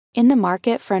In the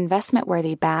market for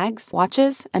investment-worthy bags,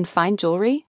 watches, and fine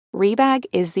jewelry, Rebag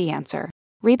is the answer.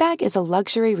 Rebag is a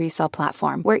luxury resale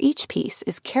platform where each piece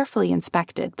is carefully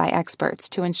inspected by experts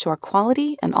to ensure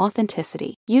quality and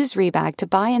authenticity. Use Rebag to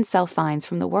buy and sell finds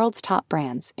from the world's top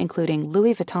brands, including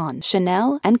Louis Vuitton,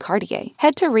 Chanel, and Cartier.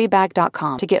 Head to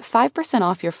Rebag.com to get 5%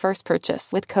 off your first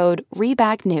purchase with code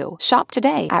REBAGNEW. Shop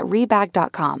today at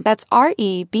Rebag.com. That's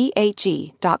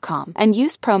REBAG.com. And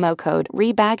use promo code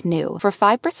REBAGNEW for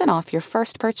 5% off your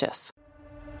first purchase.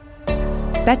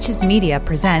 Betches Media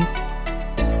presents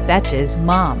Betches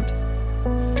Moms,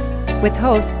 with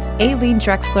hosts Aileen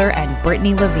Drexler and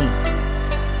Brittany Levine.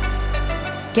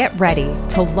 Get ready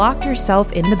to lock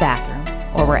yourself in the bathroom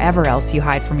or wherever else you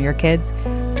hide from your kids,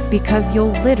 because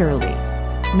you'll literally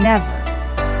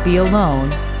never be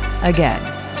alone again.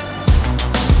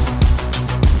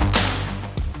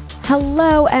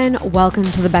 Hello and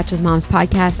welcome to the Betches Moms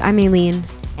podcast. I'm Aileen.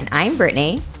 And I'm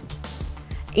Brittany.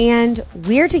 And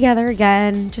we're together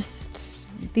again. Just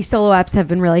these solo apps have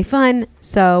been really fun,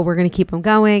 so we're going to keep them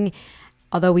going.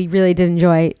 Although we really did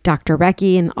enjoy Dr.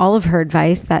 Becky and all of her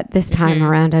advice that this time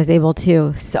around I was able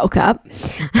to soak up.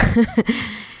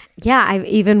 Yeah, I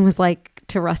even was like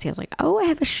to Rusty, I was like, oh, I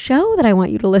have a show that I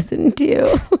want you to listen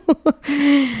to.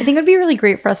 I think it would be really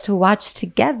great for us to watch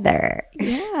together.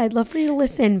 Yeah, I'd love for you to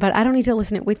listen, but I don't need to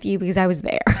listen it with you because I was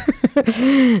there.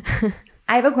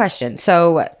 I have a question.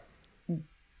 So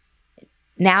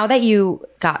now that you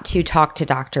got to talk to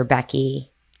Dr. Becky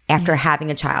after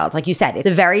having a child, like you said, it's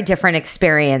a very different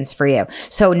experience for you.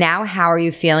 So now how are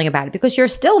you feeling about it? Because you're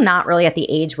still not really at the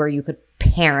age where you could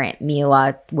parent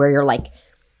Mila, where you're like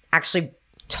actually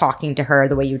talking to her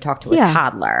the way you talk to a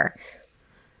toddler.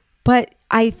 But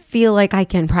I feel like I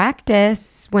can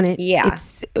practice when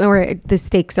it's or the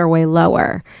stakes are way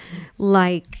lower.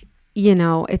 Like, you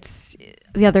know, it's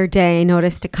the other day I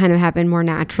noticed it kind of happened more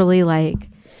naturally. Like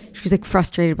she was like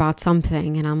frustrated about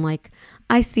something, and I'm like,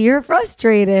 I see you're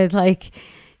frustrated. Like,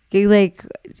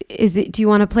 is it? Do you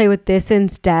want to play with this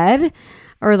instead,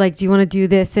 or like, do you want to do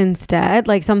this instead?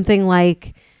 Like something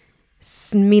like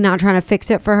me not trying to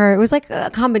fix it for her. It was like a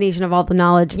combination of all the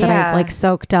knowledge that I've like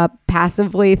soaked up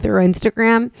passively through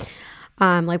Instagram,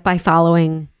 like by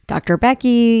following Dr.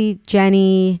 Becky,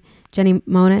 Jenny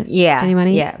Moniz. Jenny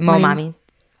Money. Yeah, Mo Mommies.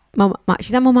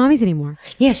 She's not Mo Mommies anymore.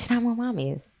 Yeah, she's not Mo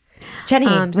Mommies. Jenny,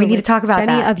 we need to talk about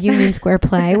Jenny that. of Union Square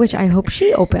Play, which I hope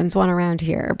she opens one around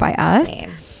here by us.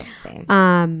 Same.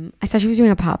 I saw she was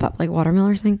doing a pop-up like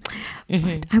watermelon thing.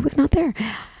 But I was not there.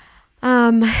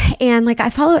 And like I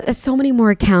follow so many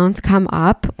more accounts come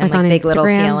up like on Big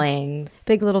Instagram.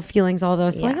 Big Little Feelings, all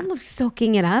those. So like I'm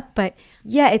soaking it up, but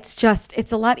yeah, it's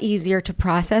a lot easier to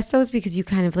process those because you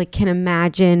kind of like can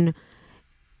imagine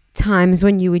times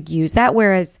when you would use that,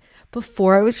 whereas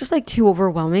before it was just like too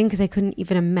overwhelming because I couldn't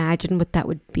even imagine what that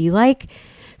would be like.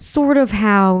 Sort of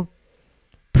how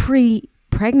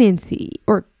pre-pregnancy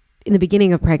or in the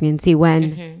beginning of pregnancy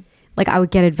when like I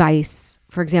would get advice,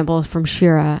 for example, from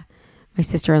Shira, my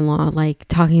sister-in-law, like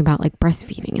talking about like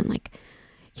breastfeeding and like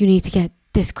you need to get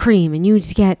this cream and you need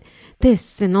to get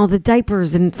this and all the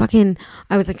diapers and fucking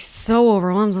I was like so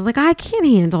overwhelmed. I was like, I can't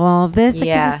handle all of this. Like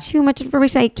this is too much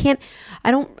information. I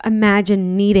don't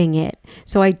imagine needing it.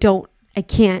 So I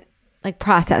can't like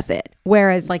process it.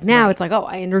 Whereas like now it's like, oh,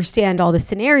 I understand all the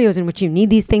scenarios in which you need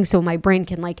these things. So my brain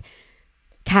can like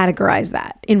categorize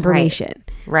that information.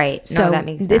 Right. So no, that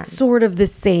makes sense. It's sort of the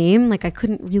same. Like I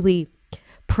couldn't really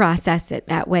process it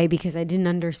that way because I didn't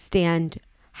understand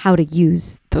how to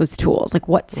use those tools. Like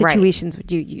what situations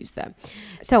would you use them?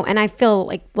 So, and I feel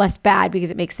like less bad because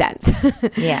it makes sense.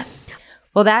 Yeah.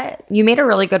 Well, that you made a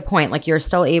really good point. Like you're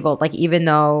still able, like even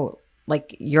though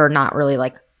like you're not really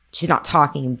like, she's not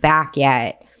talking back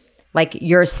yet, like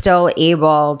you're still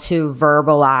able to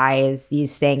verbalize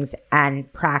these things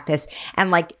and practice.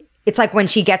 And like, it's like when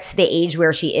she gets to the age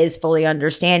where she is fully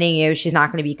understanding you, she's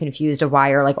not going to be confused of why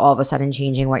you're like all of a sudden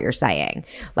changing what you're saying.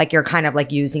 Like you're kind of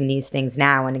like using these things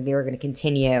now and you're going to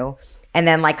continue. And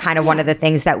then like kind of one of the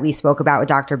things that we spoke about with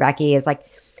Dr. Becky is like,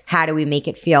 how do we make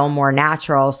it feel more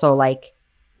natural? So like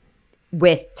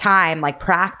with time, like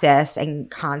practice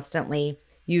and constantly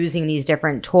using these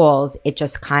different tools, it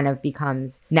just kind of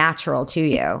becomes natural to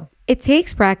you. It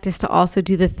takes practice to also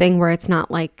do the thing where it's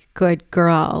not like good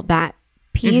girl, that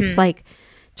piece, like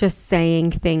just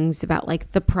saying things about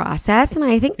like the process. And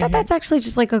I think that that's actually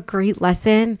just like a great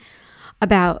lesson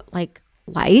about like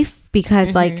life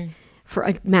because like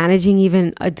for managing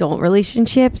even adult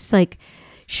relationships, like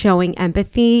showing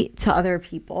empathy to other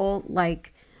people,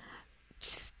 like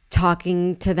just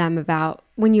talking to them about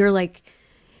when you're like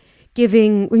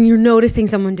when you're noticing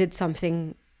someone did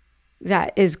something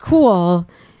that is cool,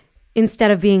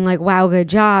 instead of being like, wow, good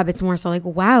job, it's more so like,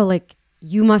 wow, like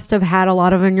you must have had a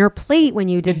lot on your plate when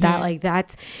you did that. Like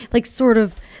that's like sort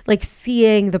of like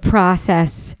seeing the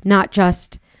process, not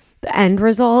just the end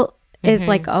result, is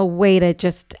like a way to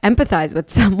just empathize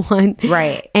with someone.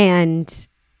 Right. And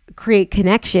create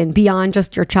connection beyond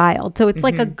just your child. So it's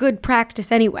like a good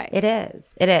practice anyway. It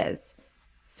is.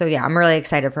 So yeah, I'm really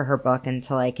excited for her book and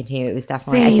to like continue. It was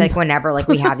definitely, I feel like whenever like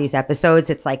we have these episodes,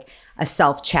 it's like a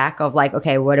self-check of like,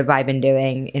 okay, what have I been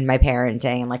doing in my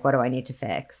parenting and like what do I need to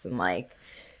fix and like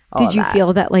did you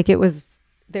feel that like it was,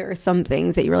 there are some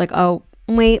things that you were like, oh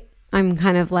wait, I'm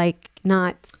kind of like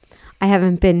I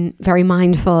haven't been very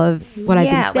mindful of what I've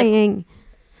been saying. Like,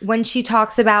 when she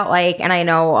talks about like, and I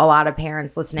know a lot of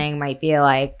parents listening might be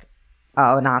like,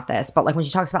 oh, not this. But like when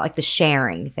she talks about like the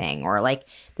sharing thing or like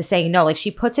the saying no, like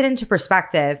she puts it into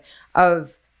perspective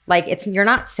of like, you're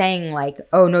not saying like,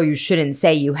 oh no, you shouldn't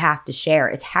say, you have to share.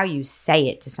 It's how you say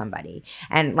it to somebody.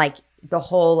 And like the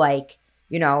whole like,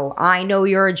 you know, I know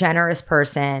you're a generous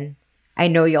person. I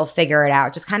know you'll figure it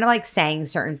out. Just kind of like saying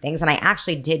certain things. And I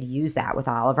actually did use that with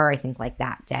Oliver, I think like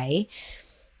that day.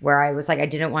 Where I was like, I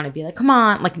didn't want to be like, come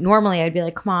on. Like normally I'd be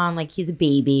like, come on, like he's a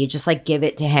baby. Just like give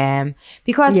it to him.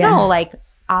 Because no, like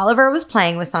Oliver was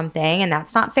playing with something and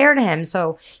that's not fair to him.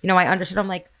 So, you know, I understood. I'm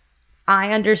like,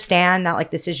 I understand that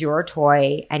like this is your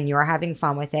toy and you're having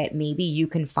fun with it. Maybe you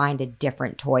can find a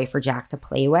different toy for Jack to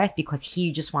play with because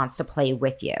he just wants to play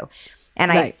with you.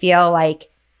 And I feel like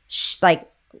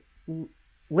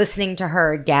listening to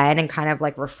her again and kind of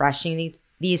like refreshing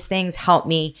these things helped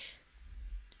me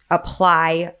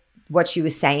apply what she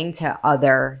was saying to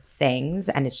other things,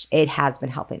 and it has been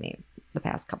helping me the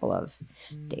past couple of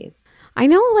days. I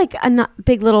know like a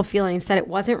Big Little Feeling said it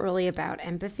wasn't really about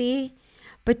empathy,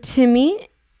 but to me,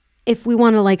 if we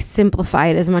want to like simplify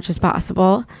it as much as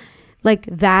possible, like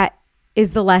that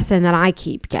is the lesson that I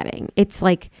keep getting. It's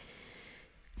like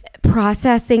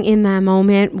processing in that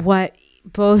moment what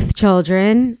both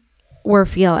children were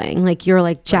feeling. Like you're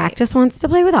like, Jack just wants to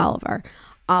play with Oliver.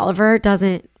 Oliver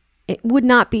doesn't. It would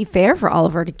not be fair for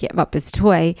Oliver to give up his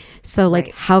toy. So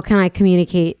like, how can I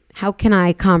communicate? How can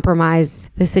I compromise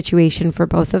the situation for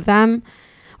both of them?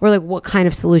 Or like, what kind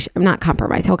of solution, not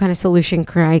compromise, what kind of solution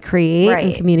can I create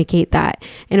and communicate that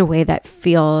in a way that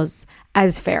feels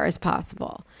as fair as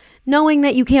possible? Knowing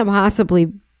that you can't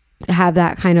possibly have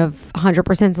that kind of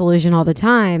 100% solution all the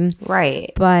time.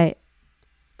 Right. But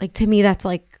like, to me, that's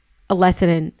like a lesson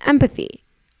in empathy,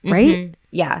 right?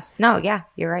 Yes. No, yeah,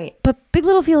 you're right. But Big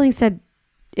Little Feeling said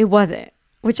it wasn't,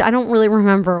 which I don't really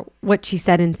remember what she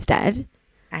said instead.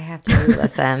 I have to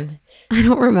re-listen. I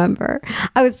don't remember.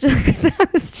 I was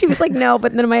just, she was like, no,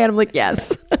 but then in my head, I'm like,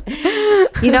 yes.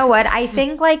 You know what? I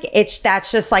think like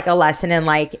that's just like a lesson in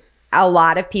like a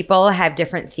lot of people have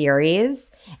different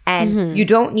theories and you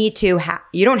don't need to,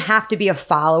 you don't have to be a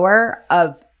follower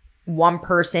of one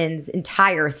person's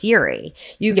entire theory.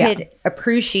 You could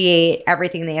appreciate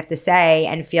everything they have to say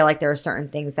and feel like there are certain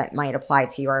things that might apply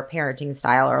to your parenting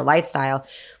style or lifestyle.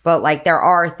 But like there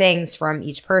are things from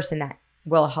each person that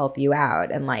will help you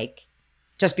out. And like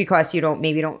just because you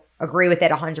don't agree with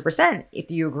it 100%,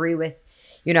 if you agree with,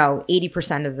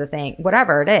 80% of the thing,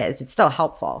 whatever it is, it's still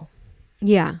helpful.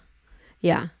 Yeah.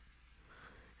 Yeah.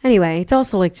 Anyway, it's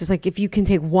also like just like if you can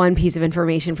take one piece of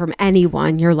information from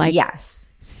anyone, you're like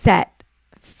set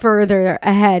further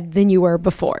ahead than you were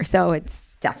before. So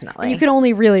it's definitely, you can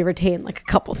only really retain like a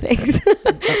couple things.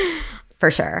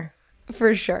 For sure.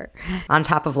 For sure. On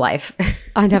top of life.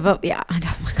 On top of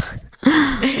my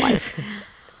God. Life.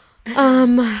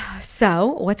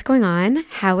 So what's going on?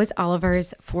 How was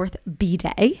Oliver's 4th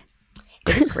B-Day?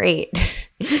 It was great.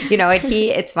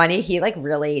 It's funny. He like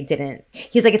really didn't,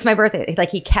 he's like, it's my birthday.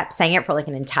 Like he kept saying it for like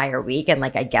an entire week. And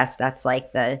like, I guess that's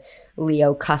like the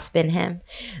Leo cusp in him.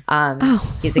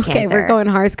 He's a Cancer. We're going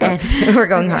horoscopes. We're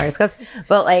going horoscopes.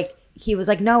 But like, he was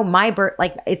like, no,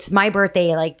 it's my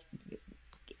birthday. Like,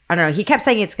 I don't know. He kept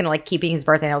saying it's going to like keeping his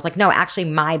birthday. And I was like, no, actually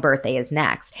my birthday is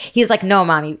next. He's like, no,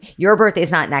 mommy, your birthday is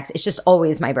not next. It's just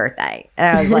always my birthday.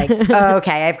 And I was like, oh,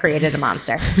 okay, I've created a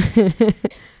monster.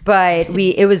 But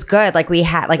it was good. Like we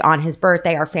had like on his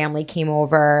birthday, our family came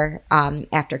over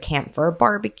after camp for a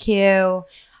barbecue.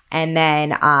 And then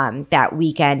that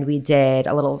weekend we did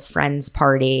a little friends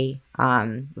party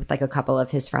with like a couple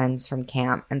of his friends from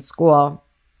camp and school.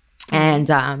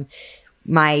 And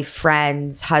my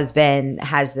friend's husband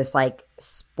has this like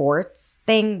sports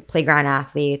thing, Playground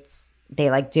Athletes.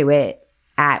 They like do it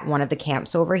at one of the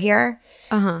camps over here.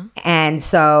 And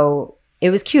so it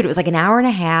was cute. It was like an hour and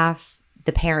a half.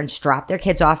 The parents dropped their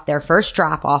kids off their first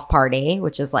drop-off party,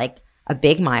 which is like a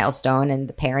big milestone, and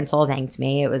the parents all thanked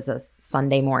me. It was a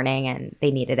Sunday morning and they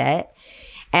needed it.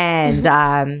 And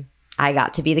I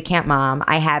got to be the camp mom.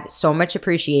 I have so much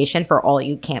appreciation for all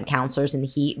you camp counselors in the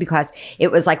heat, because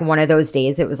it was like one of those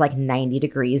days, it was like 90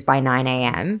 degrees by 9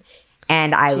 a.m.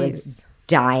 and I was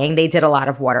dying. They did a lot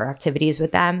of water activities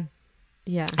with them.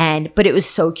 Yeah. But it was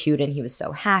so cute and he was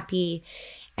so happy.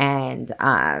 And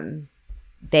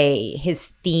his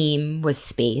theme was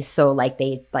space. So like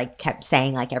they like kept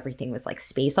saying like everything was like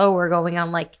space. Oh, we're going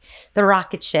on like the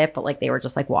rocket ship, but like they were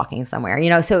just like walking somewhere, you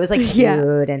know? So it was like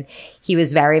cute and he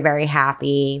was very, very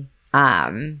happy.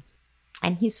 And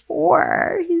he's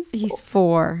 4. He's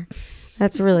 4.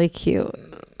 That's really cute.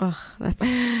 Oh,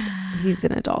 he's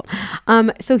an adult.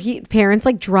 So parents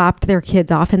like dropped their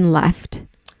kids off and left.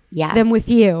 Yes. Them with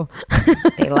you.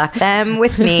 They left them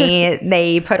with me.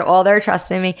 They put all their trust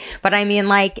in me. But I mean,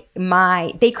 like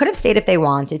they could have stayed if they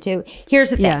wanted to.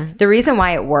 Here's the thing. Yeah. The reason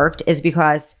why it worked is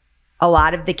because a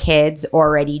lot of the kids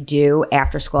already do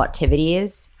after school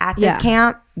activities at this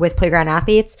camp with Playground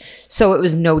Athletes. So it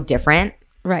was no different.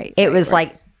 Right. It was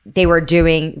like they were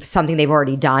doing something they've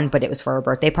already done, but it was for a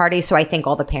birthday party. So I think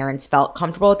all the parents felt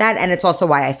comfortable with that. And it's also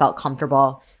why I felt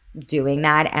comfortable doing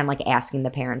that and like asking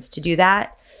the parents to do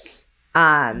that.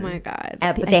 Oh my God.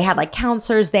 But they had like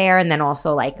counselors there, and then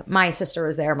also like my sister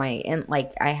was there, I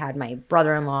had my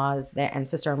brother-in-laws there and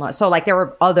sister-in-law. So like there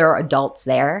were other adults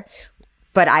there,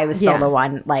 but I was still the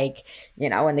one, like, you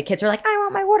know, when the kids were like, I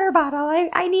want my water bottle,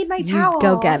 I need my towel,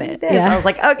 go get it. Yeah. I was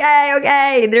like,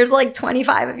 okay, there's like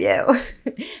 25 of you.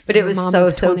 But it was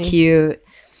so cute.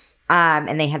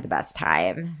 And they had the best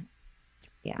time.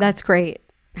 Yeah, that's great.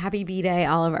 Happy B-Day,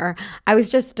 Oliver. I was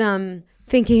just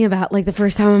thinking about like the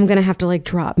first time I'm gonna have to like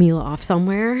drop Mila off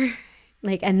somewhere,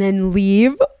 like, and then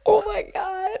leave. Oh my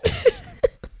God.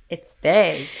 It's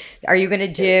big. Are you gonna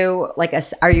do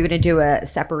a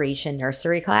separation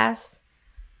nursery class?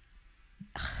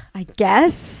 I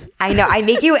guess. I know. I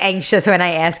make you anxious when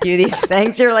I ask you these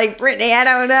things. You're like, Brittany, I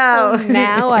don't know. Well,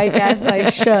 now I guess I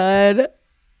should.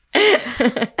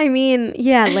 I mean,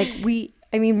 yeah, like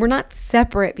we're not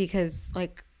separate because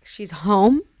like she's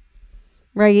home,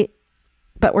 right?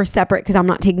 But we're separate because I'm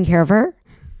not taking care of her.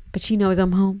 But she knows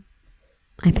I'm home,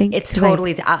 I think. It's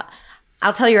totally,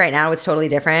 I'll tell you right now, it's totally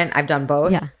different. I've done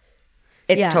both. Yeah.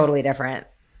 It's totally different.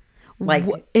 Like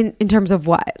in terms of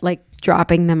what? Like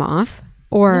dropping them off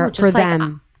or for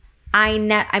them?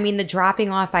 I mean, the dropping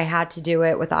off, I had to do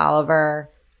it with Oliver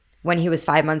when he was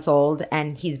 5 months old,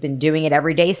 and he's been doing it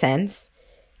every day since.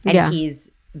 And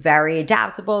he's very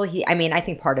adaptable. I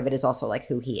think part of it is also like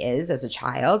who he is as a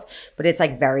child, but it's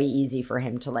like very easy for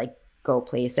him to like go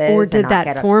places. Or did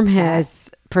that form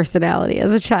his personality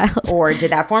as a child? Or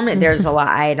did that form it? There's a lot,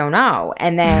 I don't know.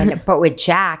 And then, but with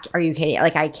Jack, are you kidding?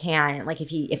 Like I can't, like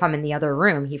if I'm in the other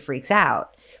room, he freaks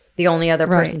out. The only other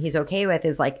person he's okay with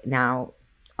is like now,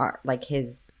 like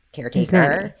his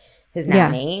caretaker, his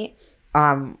nanny.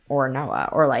 Or Noah,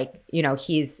 or like, you know,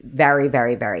 he's very,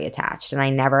 very, very attached, and I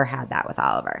never had that with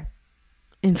Oliver.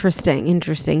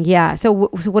 Interesting. Yeah. So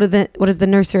what does the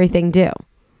nursery thing do?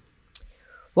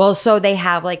 Well, so they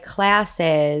have like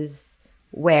classes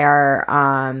where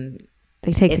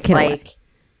they take the kid away.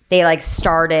 They like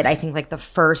started, I think like the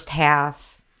first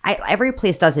half. Every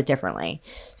place does it differently.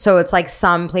 So it's like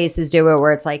some places do it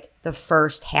where it's like the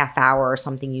first half hour or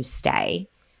something you stay.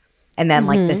 And then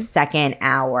like the second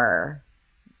hour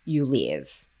you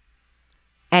leave.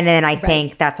 And then I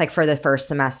think that's like for the first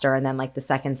semester. And then like the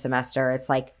second semester, it's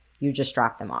like you just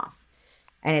drop them off.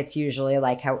 And it's usually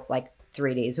like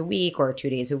 3 days a week or 2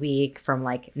 days a week from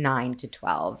like 9 to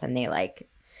 12. And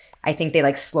I think they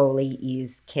like slowly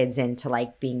ease kids into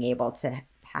like being able to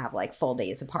have like full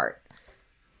days apart.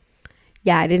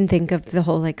 Yeah, I didn't think of the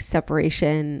whole like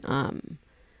separation,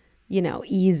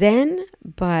 ease in,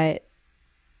 but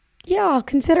yeah, I'll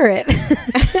consider it.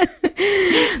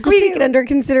 I'll take it under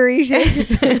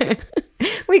consideration.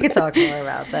 We could talk more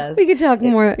about this. We could talk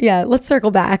more. Yeah, let's circle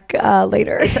back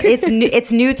later.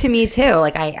 It's new to me too.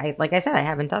 Like I said, I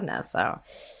haven't done this, so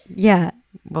yeah,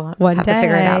 we'll have to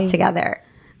figure it out together.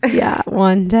 Yeah,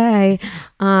 one day.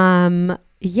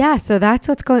 Yeah, so that's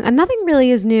what's going on. Nothing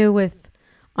really is new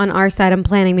on our side. I'm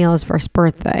planning Mila's first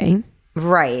birthday.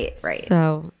 Right.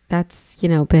 So that's,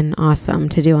 been awesome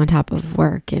to do on top of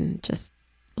work and just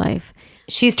life.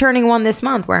 She's turning 1 this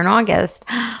month. We're in August.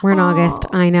 August.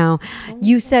 I know.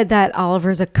 You said that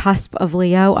Oliver's a cusp of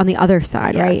Leo on the other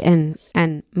side, yes. Right?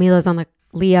 And Mila's on the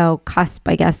Leo cusp,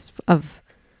 I guess, of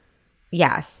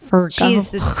yes. Virgo. She's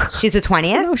the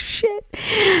 20th? Oh, shit.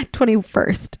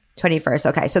 21st. 21st.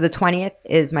 Okay. So the 20th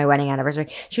is my wedding anniversary.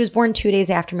 She was born 2 days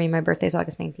after me. My birthday's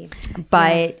August 19th.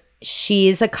 But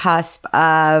she's a cusp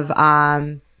of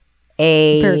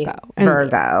a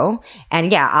Virgo.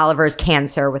 And yeah, Oliver's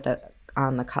Cancer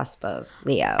on the cusp of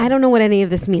Leo. I don't know what any of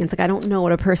this means. Like, I don't know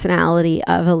what a personality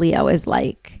of a Leo is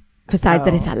like, besides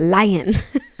that it's a lion.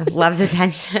 Loves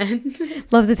attention.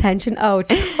 Loves attention. Oh,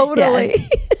 totally.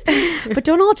 Yes. But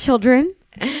don't all children?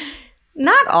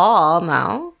 Not all,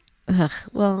 no. Ugh,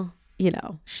 well, you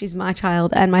know, she's my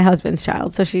child and my husband's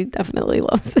child, so she definitely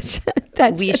loves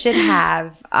attention. We should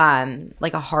have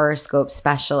like a horoscope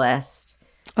specialist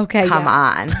come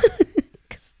on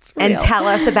and tell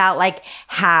us about like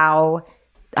how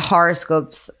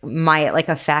horoscopes might like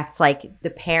affect like the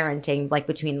parenting, like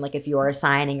between like if you're a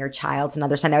sign and your child's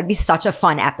another sign. That would be such a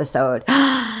fun episode.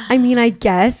 I mean, I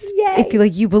guess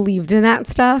if you believed in that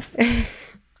stuff,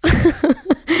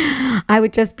 I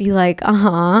would just be like,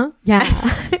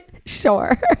 yeah,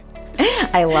 sure.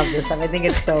 I love this stuff. I think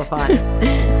it's so fun.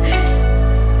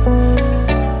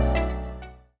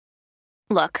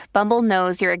 Look, Bumble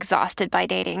knows you're exhausted by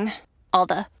dating. All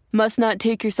the must not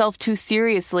take yourself too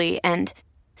seriously and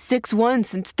 6'1"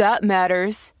 since that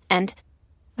matters. And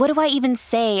what do I even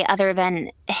say other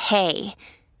than hey?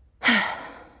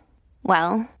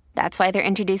 Well, that's why they're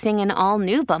introducing an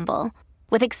all-new Bumble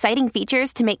with exciting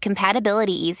features to make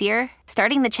compatibility easier,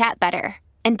 starting the chat better,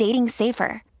 and dating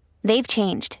safer. They've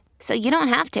changed, so you don't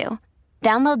have to.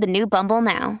 Download the new Bumble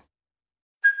now.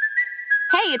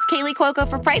 Hey, it's Kaylee Cuoco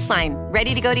for Priceline.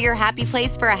 Ready to go to your happy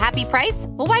place for a happy price?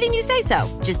 Well, why didn't you say so?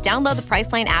 Just download the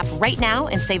Priceline app right now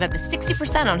and save up to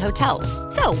 60% on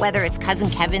hotels. So whether it's Cousin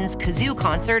Kevin's Kazoo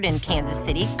Concert in Kansas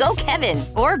City, go Kevin,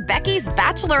 or Becky's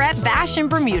Bachelorette Bash in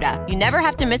Bermuda, you never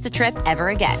have to miss a trip ever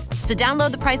again. So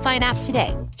download the Priceline app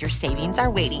today. Your savings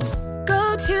are waiting.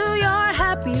 Go to your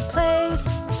happy place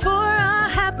for a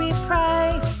happy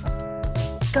price.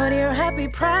 Go to your happy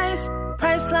price,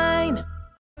 Priceline.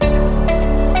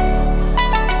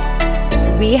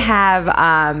 We have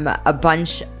a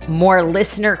bunch more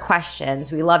listener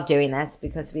questions. We love doing this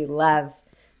because we love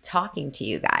talking to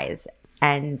you guys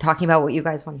and talking about what you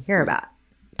guys want to hear about.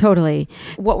 Totally.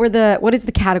 What is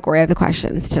the category of the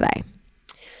questions today?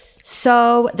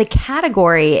 So the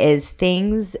category is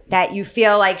things that you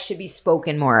feel like should be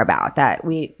spoken more about, that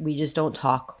we just don't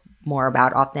talk more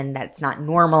about often, that's not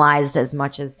normalized as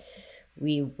much as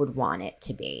we would want it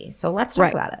to be. So let's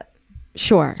talk about it.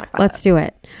 Sure. Let's do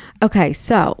it. Okay.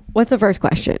 So what's the first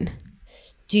question?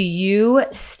 Do you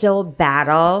still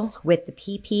battle with the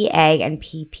PPA and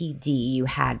PPD you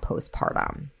had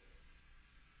postpartum?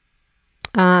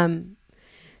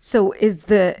 So is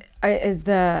the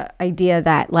idea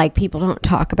that like people don't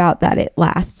talk about that it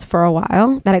lasts for a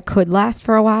while, that it could last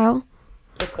for a while?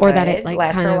 Or that it like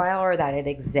lasts for a while, or that it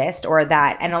exists, or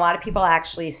that, and a lot of people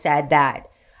actually said that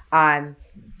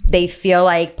they feel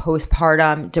like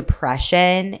postpartum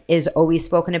depression is always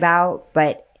spoken about,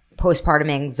 but postpartum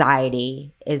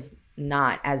anxiety is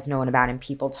not as known about, and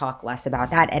people talk less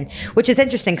about that. And which is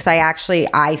interesting because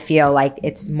I feel like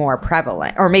it's more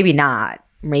prevalent, or maybe not.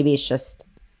 Maybe it's just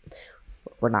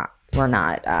we don't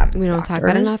doctors, talk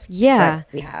about it enough. Yeah,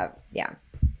 we have. Yeah,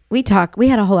 we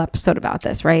had a whole episode about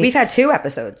this, right? We've had 2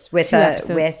 episodes with Dr.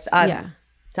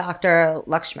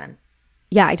 Lakshman.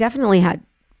 Yeah, I definitely had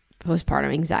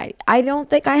postpartum anxiety. I don't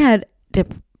think I had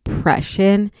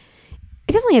depression.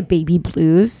 I definitely had baby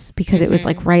blues because it was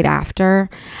like right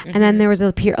after. And then there was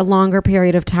a longer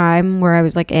period of time where I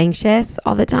was like anxious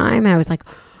all the time. And I was like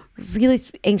really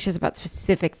anxious about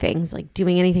specific things, like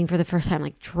doing anything for the first time,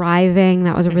 like driving.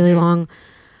 That was a really long,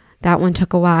 that one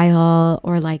took a while.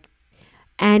 Or like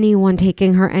anyone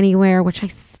taking her anywhere, which I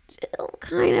still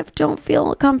kind of don't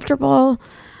feel comfortable.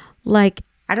 Like,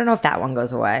 I don't know if that one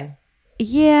goes away.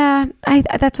 Yeah,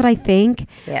 that's what I think.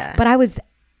 Yeah. But I was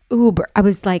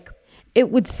like,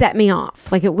 it would set me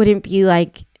off. Like, it wouldn't be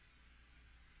like,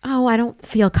 oh, I don't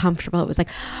feel comfortable. It was like,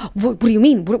 what do you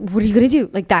mean? What are you going to do?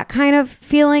 Like that kind of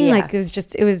feeling. Yeah. Like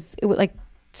it would like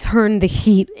turn the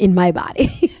heat in my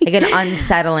body. Like an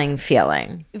unsettling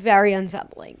feeling. Very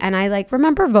unsettling. And I like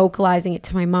remember vocalizing it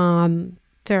to my mom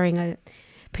during a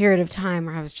period of time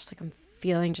where I was just like, I'm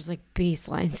feeling just like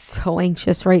baseline so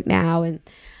anxious right now. And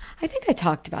I think I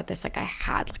talked about this. Like I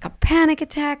had like a panic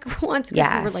attack once.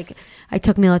 Yes. We were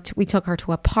like, we took her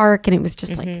to a park, and it was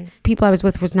just like people I was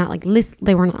with was not like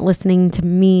they were not listening to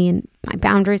me and my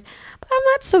boundaries. But I'm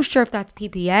not so sure if that's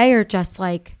PPA or just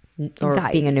like anxiety.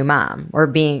 Or being a new mom, or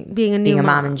being a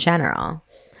mom in general.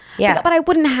 Yeah, but I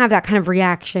wouldn't have that kind of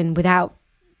reaction without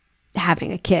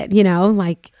having a kid. You know,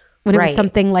 like. When it was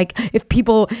something like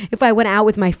if I went out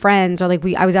with my friends, or like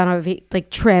I was on a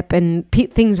trip and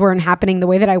things weren't happening the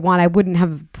way that I want, I wouldn't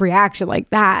have a reaction like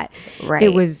that. Right.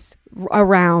 It was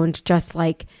around just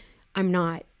like I'm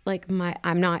not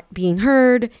being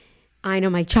heard. I know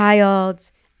my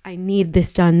child. I need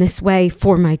this done this way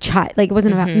for my child. Like, it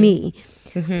wasn't about me.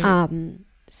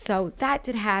 So that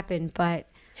did happen, but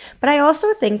I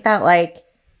also think that, like,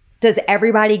 does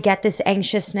everybody get this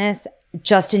anxiousness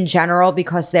just in general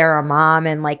because they're a mom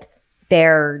and, like,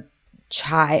 their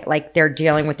child, like, they're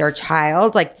dealing with their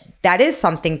child? Like, that is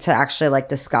something to actually, like,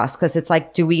 discuss, because it's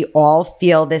like, do we all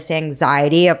feel this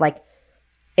anxiety of, like,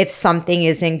 if something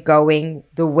isn't going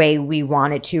the way we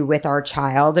want it to with our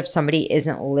child, if somebody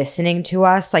isn't listening to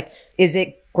us, like, is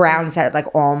it grounds that,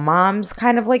 like, all moms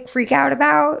kind of, like, freak out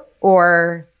about,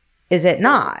 or is it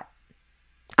not?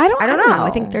 I don't know.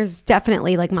 I think there's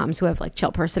definitely, like, moms who have, like,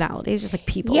 chill personalities, just like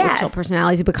people with chill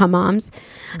personalities who become moms.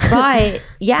 But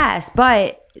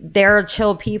but there are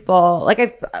chill people. Like,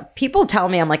 if people tell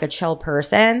me I'm, like, a chill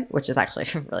person, which is actually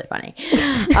really funny.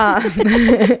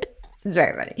 It's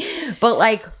very funny. But,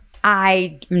 like,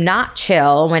 I'm not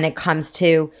chill when it comes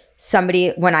to somebody,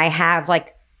 when I have,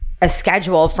 like, a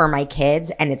schedule for my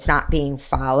kids and it's not being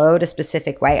followed a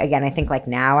specific way. Again, I think, like,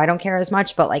 now I don't care as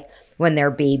much, but, like, when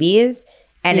they're babies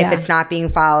and if it's not being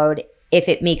followed, if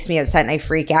it makes me upset and I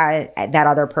freak out at that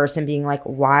other person being like,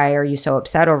 why are you so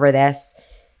upset over this?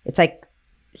 It's like,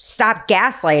 stop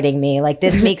gaslighting me. Like,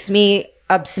 this makes me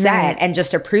upset and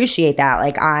just appreciate that.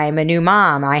 Like, I'm a new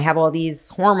mom. I have all these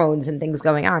hormones and things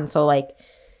going on. So, like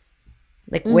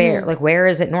where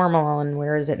is it normal and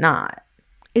where is it not?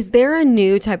 Is there a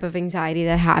new type of anxiety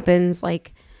that happens,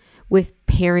 like, with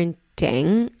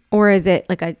parenting? Or is it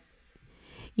like a,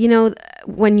 you know,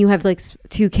 when you have, like,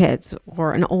 two kids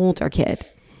or an older kid,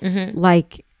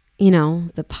 like, you know,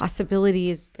 the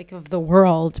possibilities, like, of the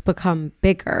world become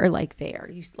bigger. Like,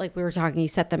 like we were talking, you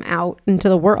set them out into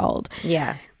the world.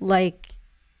 Yeah. Like,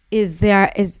 does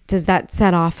that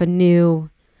set off a new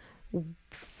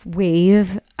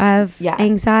wave of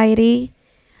anxiety?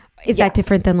 Is that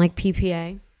different than, like,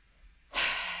 PPA?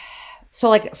 So,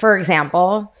 like, for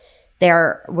example,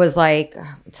 there was, like,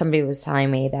 somebody was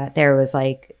telling me that there was,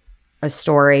 like, a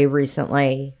story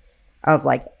recently of,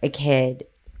 like, a kid,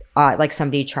 like,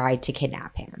 somebody tried to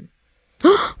kidnap him.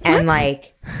 And,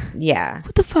 like,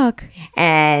 what the fuck?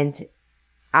 And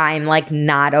I'm, like,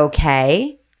 not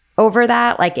okay over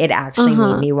that. Like, it actually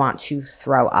made me want to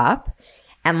throw up.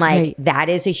 And, like, that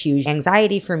is a huge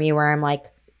anxiety for me, where I'm like,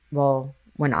 well,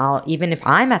 even if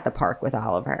I'm at the park with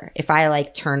Oliver, if I,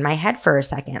 like, turn my head for a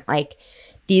second, like,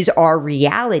 these are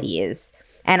realities.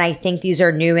 And I think these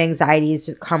are new anxieties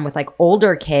that come with, like,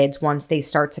 older kids once they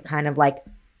start to kind of, like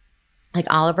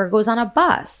Oliver goes on a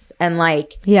bus and,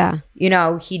 like, you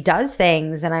know, he does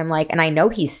things, and I'm like, and I know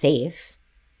he's safe,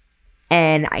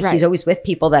 and he's always with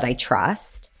people that I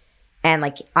trust. And,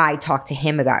 like, I talk to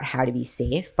him about how to be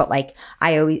safe, but, like,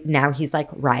 now he's, like,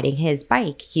 riding his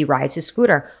bike. He rides his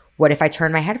scooter. What if I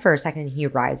turn my head for a second and he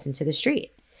rides into the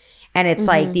street? And it's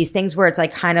like these things where it's,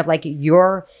 like, kind of like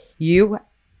you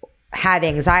have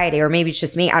anxiety, or maybe it's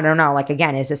just me. I don't know. Like,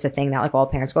 again, is this a thing that, like, all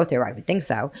parents go through? I would think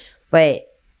so. But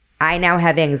I now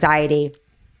have anxiety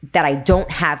that I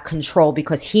don't have control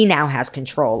because he now has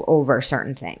control over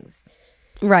certain things.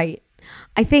 Right.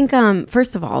 I think,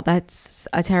 first of all, that's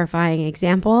a terrifying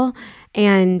example.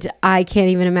 And I can't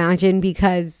even imagine,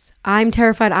 because I'm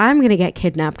terrified I'm going to get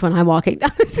kidnapped when I'm walking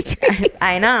down the street.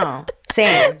 I know.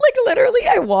 Same. Like, literally,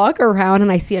 I walk around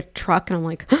and I see a truck and I'm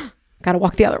like, gotta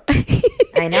walk the other way.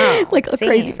 I know. Like a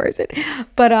crazy person.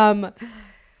 But,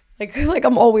 like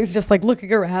I'm always just, like,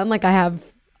 looking around, like I have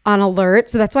on alert.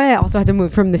 So that's why I also had to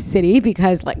move from the city,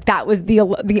 because, like, that was the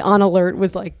on alert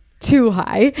was, like, too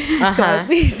high. So at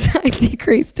least I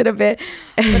decreased it a bit.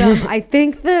 But I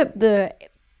think the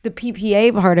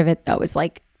PPA part of it, though, is,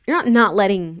 like, you're not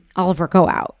letting Oliver go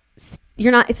out.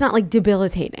 It's not, like,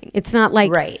 debilitating. It's not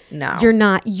like you're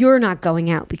not going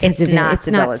out because of it. It's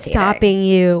not stopping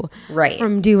you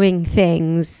from doing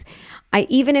things.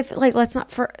 Even if, like, let's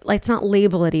not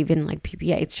label it even like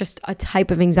PPA. It's just a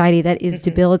type of anxiety that is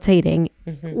debilitating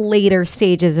later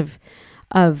stages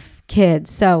of kids.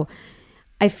 So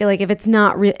I feel like if it's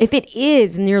not real, if it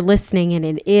is, and you're listening and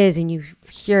it is, and you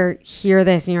hear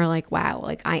this and you're like, wow,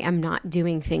 like, I am not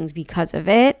doing things because of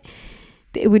it,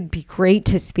 it would be great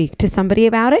to speak to somebody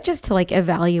about it, just to, like,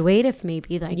 evaluate if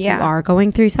maybe, like, you are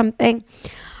going through something.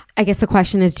 I guess the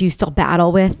question is, do you still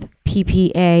battle with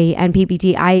PPA and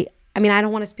PPD? I mean, I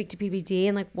don't want to speak to PPD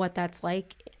and, like, what that's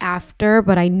like after,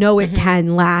 but I know it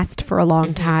can last for a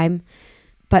long time.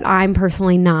 But I'm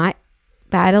personally not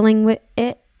battling with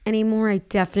it anymore. I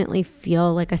definitely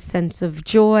feel, like, a sense of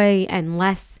joy and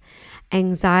less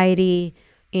anxiety,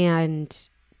 and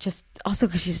just also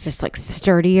because she's just, like,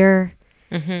 sturdier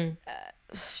when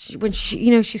she,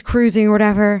 you know, she's cruising or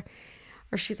whatever.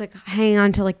 or she's like hanging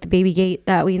on to like the baby gate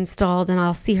that we installed, and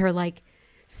I'll see her like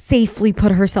safely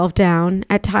put herself down.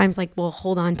 At times, like we'll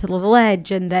hold on to the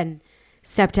ledge and then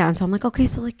step down. So I'm like, okay,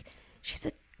 so like she's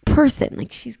a person,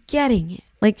 like she's getting it,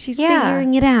 like she's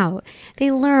figuring it out.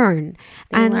 They learn.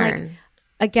 Like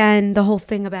again, the whole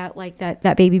thing about like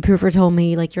that baby proofer told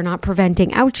me, like, you're not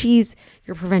preventing ouchies,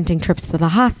 you're preventing trips to the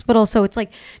hospital. So it's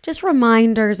like just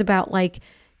reminders about like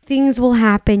things will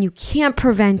happen. You can't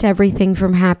prevent everything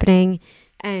from happening,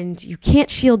 and you can't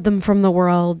shield them from the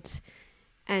world.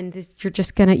 And this,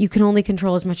 you can only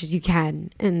control as much as you can.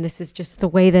 And this is just the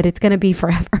way that it's going to be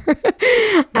forever.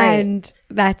 Right. And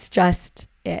that's just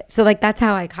it. So like, that's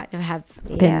how I kind of have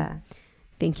been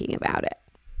thinking about it.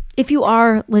 If you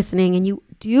are listening and you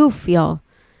do feel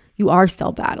you are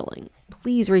still battling,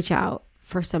 please reach out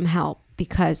for some help,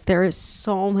 because there is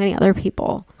so many other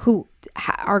people who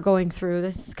are going through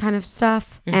this kind of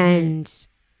stuff. Mm-hmm. And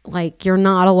like, you're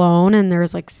not alone. And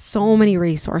there's like so many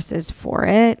resources for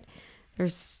it.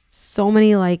 There's so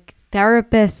many like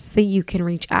therapists that you can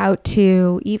reach out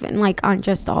to, even like on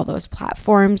just all those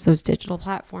platforms, those digital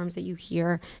platforms that you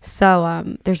hear.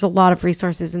 So there's a lot of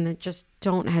resources, and just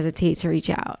don't hesitate to reach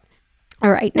out.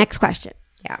 All right, next question.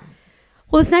 Yeah.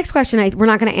 Well, this next question we're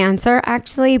not going to answer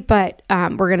actually, but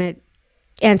we're going to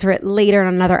answer it later in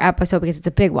another episode because it's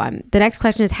a big one. The next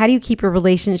question is, how do you keep your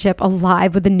relationship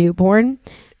alive with a newborn?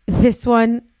 This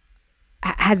one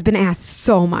has been asked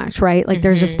so much, right? Like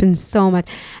there's just been so much.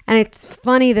 And it's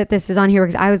funny that this is on here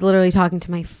because I was literally talking to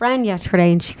my friend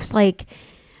yesterday, and she was like,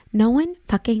 no one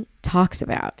fucking talks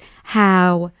about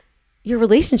how your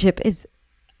relationship is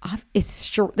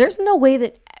there's no way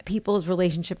that people's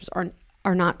relationships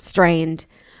are not strained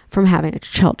from having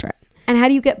children. And how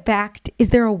do you get back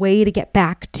is there a way to get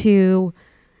back to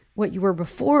what you were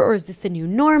before, or is this the new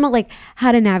normal? Like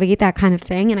how to navigate that kind of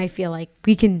thing. And I feel like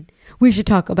we should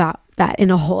talk about that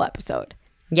in a whole episode.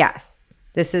 Yes.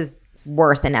 This is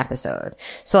worth an episode.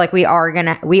 So like we are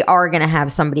gonna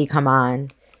have somebody come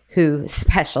on who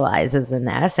specializes in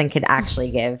this and can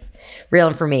actually give real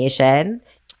information,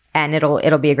 and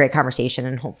it'll be a great conversation,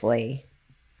 and hopefully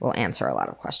we'll answer a lot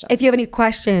of questions. If you have any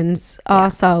questions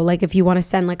also, like if you want to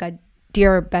send like a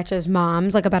Dear Betches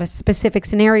Moms, like about a specific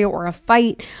scenario or a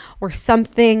fight or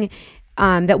something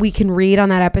that we can read on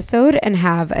that episode and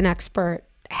have an expert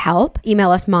help,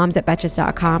 email us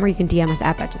moms@betches.com, or you can DM us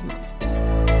at BetchesMoms.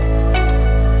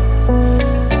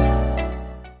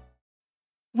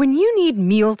 When you need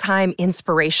mealtime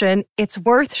inspiration, it's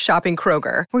worth shopping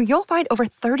Kroger, where you'll find over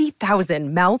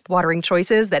 30,000 mouth-watering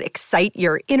choices that excite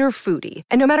your inner foodie.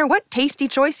 And no matter what tasty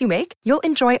choice you make, you'll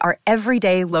enjoy our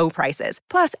everyday low prices,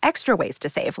 plus extra ways to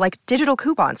save, like digital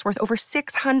coupons worth over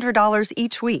 $600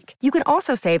 each week. You can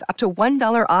also save up to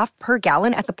 $1 off per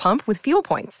gallon at the pump with fuel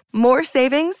points. More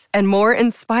savings and more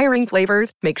inspiring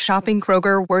flavors make shopping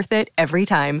Kroger worth it every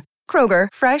time. Kroger,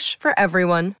 fresh for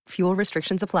everyone. Fuel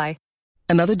restrictions apply.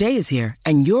 Another day is here,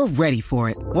 and you're ready for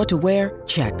it. What to wear?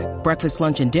 Check. Breakfast,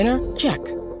 lunch, and dinner? Check.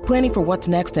 Planning for what's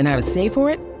next and how to save for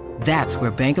it? That's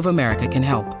where Bank of America can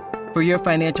help. For your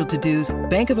financial to-dos,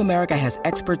 Bank of America has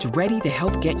experts ready to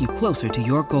help get you closer to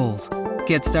your goals.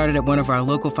 Get started at one of our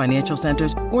local financial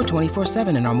centers or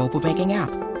 24/7 in our mobile banking app.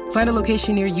 Find a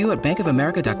location near you at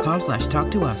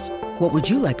bankofamerica.com/talktous. What would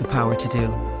you like the power to do?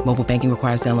 Mobile banking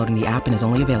requires downloading the app and is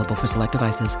only available for select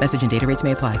devices. Message and data rates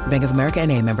may apply. Bank of America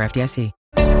NA, member FDIC.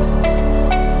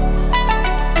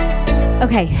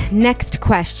 Okay, next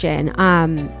question.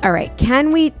 All right,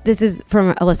 this is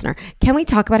from a listener. Can we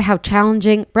talk about how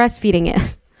challenging breastfeeding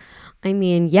is? I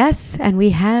mean, yes, and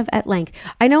we have at length.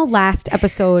 I know last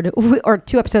episode or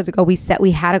 2 episodes ago, we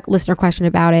had a listener question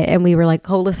about it, and we were like,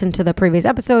 go listen to the previous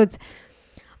episodes.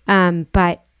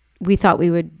 But we thought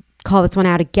we would call this one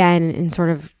out again and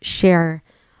sort of share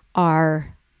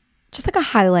just like a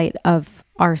highlight of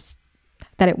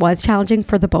that it was challenging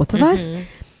for the both of us.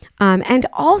 And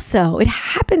also, it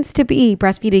happens to be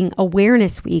Breastfeeding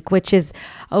Awareness Week, which is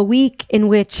a week in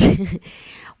which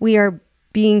we are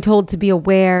being told to be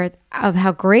aware of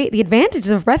how great the advantages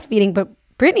of breastfeeding. But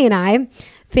Brittany and I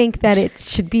think that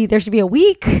there should be a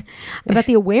week about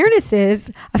the awarenesses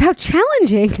of how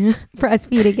challenging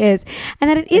breastfeeding is, and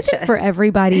that it isn't for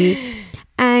everybody,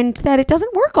 and that it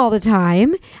doesn't work all the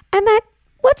time, and that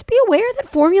let's be aware that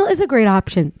formula is a great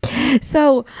option.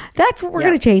 So that's what we're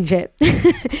going to change it.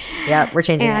 Yeah, we're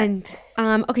changing it.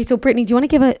 And okay, so Brittany, do you want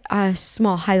to give a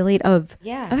small highlight of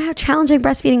how challenging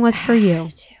breastfeeding was for you? I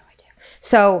do.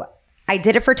 So I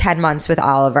did it for 10 months with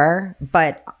Oliver,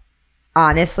 but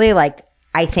honestly, like,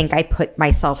 I think I put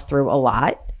myself through a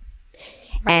lot.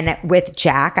 Right. And with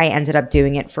Jack, I ended up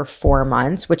doing it for 4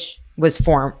 months, which was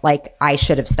I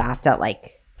should have stopped at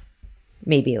like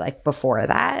maybe like before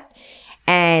that.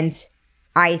 And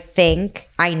I think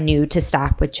I knew to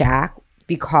stop with Jack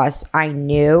because I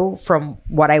knew from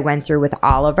what I went through with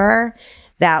Oliver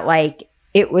that like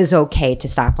it was okay to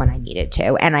stop when I needed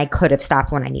to. And I could have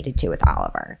stopped when I needed to with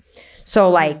Oliver. So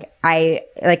like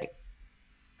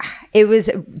it was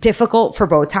difficult for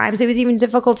both times. It was even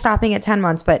difficult stopping at 10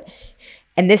 months.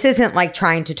 And this isn't like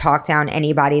trying to talk down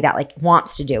anybody that like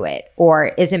wants to do it or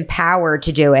is empowered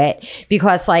to do it,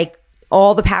 because like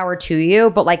all the power to you,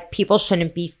 but like people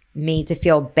shouldn't be made to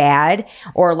feel bad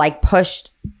or like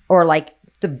pushed, or like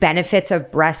the benefits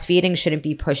of breastfeeding shouldn't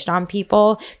be pushed on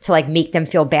people to like make them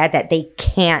feel bad that they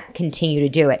can't continue to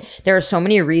do it. There are so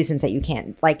many reasons that you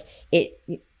can't. Like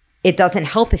it doesn't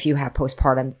help if you have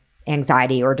postpartum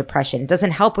anxiety or depression. It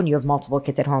doesn't help when you have multiple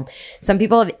kids at home. Some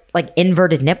people have like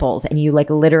inverted nipples and you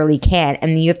like literally can't,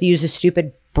 and then you have to use a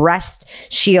stupid breast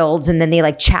shields, and then they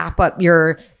like chap up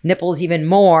your nipples even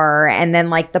more, and then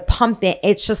like the pumping,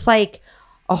 it's just like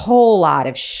a whole lot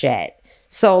of shit.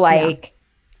 So like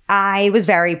I was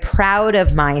very proud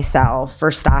of myself for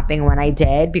stopping when I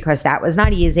did, because that was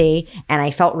not easy and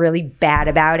I felt really bad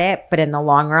about it. But in the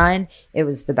long run, it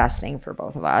was the best thing for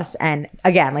both of us. And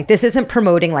again, like this isn't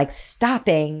promoting like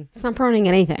stopping. It's not promoting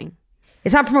anything.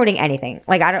 It's not promoting anything.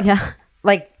 Like I don't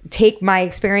like take my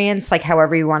experience like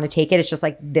however you want to take it. It's just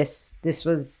like this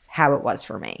was how it was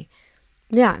for me.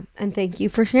 Yeah. And thank you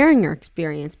for sharing your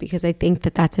experience, because I think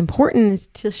that that's important, is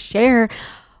to share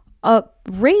a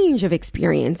range of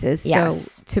experiences.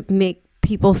 Yes. So to make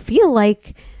people feel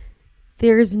like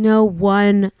there's no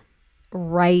one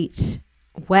right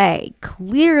way.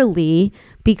 Clearly,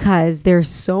 because there's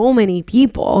so many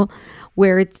people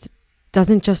where it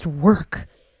doesn't just work.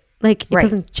 Like it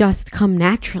doesn't just come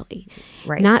naturally.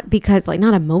 Right. Not because like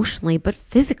not emotionally, but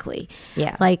physically.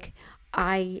 Yeah. Like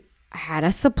I had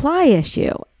a supply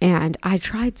issue and I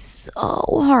tried so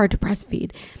hard to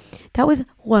breastfeed. That was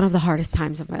one of the hardest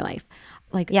times of my life.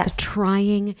 Like the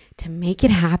trying to make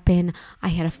it happen. I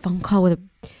had a phone call with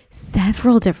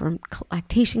several different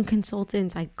lactation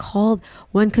consultants. I called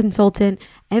one consultant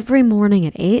every morning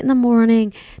at 8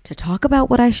 a.m. to talk about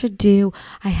what I should do.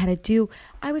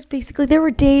 I was basically, there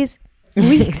were days,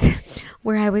 weeks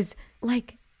where I was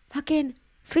like fucking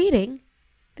feeding.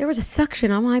 There was a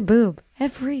suction on my boob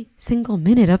every single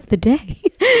minute of the day.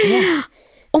 Yeah.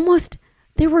 Almost.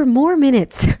 There were more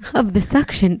minutes of the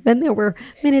suction than there were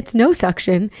minutes no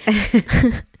suction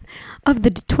of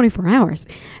the 24 hours,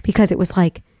 because it was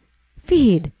like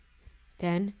feed,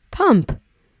 then pump,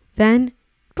 then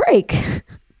break,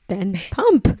 then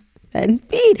pump, then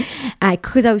feed.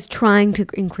 Because I was trying to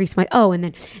increase my, and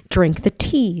then drink the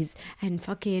teas and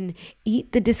fucking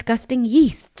eat the disgusting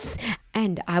yeasts.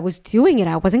 And I was doing it.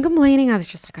 I wasn't complaining. I was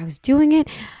just like, I was doing it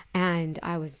and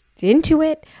I was into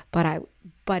it,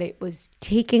 but it was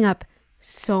taking up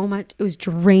so much. It was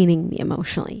draining me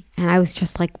emotionally. And I was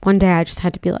just like, one day I just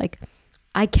had to be like,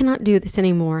 I cannot do this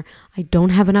anymore. I don't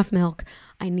have enough milk.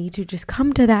 I need to just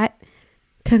come to that.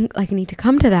 I need to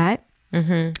come to that.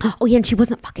 Mm-hmm. Oh yeah, and she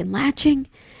wasn't fucking latching.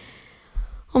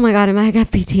 Oh my God, I got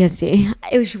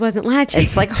PTSD. She wasn't latching.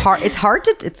 It's like hard.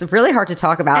 It's really hard to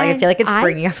talk about. Like, I feel like it's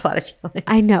bringing up a lot of feelings.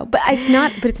 I know, but it's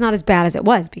not as bad as it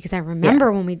was, because I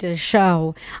remember when we did a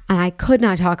show and I could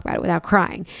not talk about it without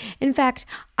crying. In fact,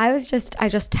 I just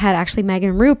had actually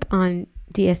Megan Roop on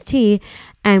DST,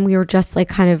 and we were just like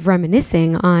kind of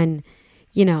reminiscing on,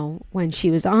 you know, when she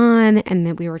was on, and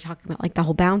then we were talking about like the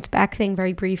whole bounce back thing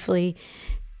very briefly.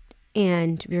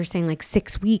 And we were saying like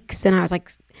 6 weeks. And I was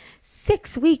like,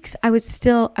 6 weeks. I was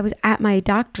at my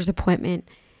doctor's appointment.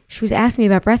 She was asking me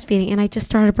about breastfeeding, and I just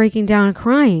started breaking down and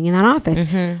crying in that office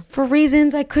for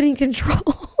reasons I couldn't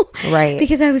control. Right.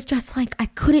 Because I was just like, I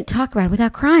couldn't talk about it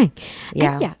without crying.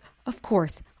 Yeah. And yeah, of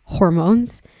course,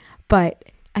 hormones. But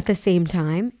at the same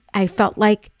time, I felt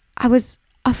like I was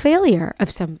a failure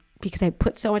because I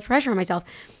put so much pressure on myself.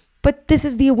 But this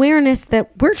is the awareness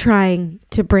that we're trying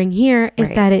to bring here,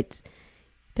 is that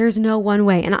there's no one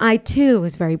way. And I too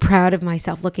was very proud of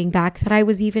myself looking back that I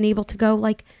was even able to go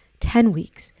like 10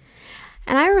 weeks.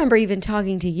 And I remember even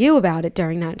talking to you about it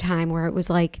during that time, where it was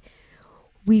like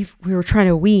we were trying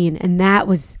to wean, and that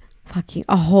was fucking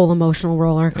a whole emotional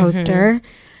roller coaster,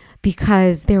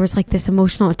 because there was like this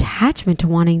emotional attachment to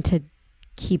wanting to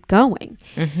keep going.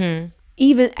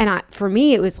 For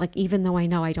me, it was like, even though I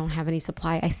know I don't have any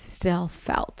supply, I still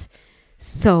felt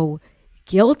so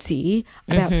guilty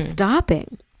about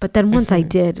stopping. But then once I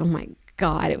did, oh my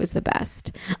God, it was the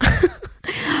best.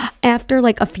 After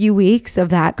like a few weeks of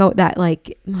that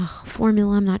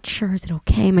formula, I'm not sure. Is it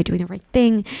okay? Am I doing the right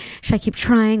thing? Should I keep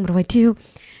trying? What do I do?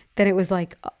 Then it was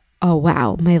like, oh,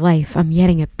 wow, my life, I'm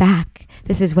getting it back.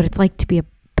 This is what it's like to be a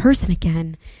person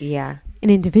again. Yeah. An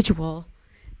individual.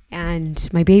 And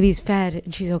my baby's fed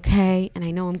and she's okay. And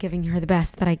I know I'm giving her the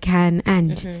best that I can.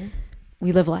 And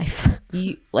we live life.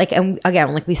 And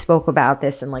again, like we spoke about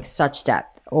this in like such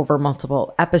depth over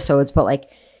multiple episodes, but like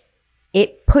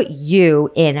it put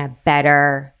you in a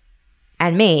better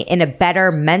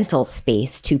mental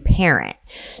space to parent.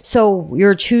 So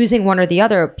you're choosing one or the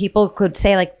other. People could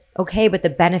say like, okay, but the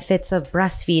benefits of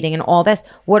breastfeeding and all this,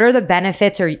 what are the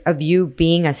benefits of you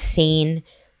being a sane,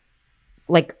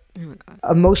 like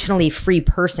emotionally free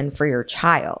person for your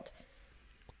child?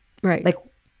 Right. Like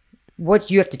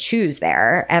what you have to choose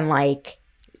there. And like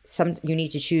you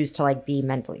need to choose to like be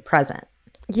mentally present.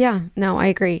 Yeah, no, I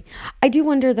agree. I do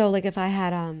wonder though, like if I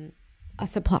had a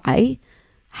supply,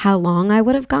 how long I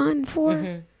would have gone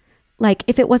for. Like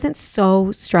if it wasn't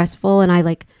so stressful and I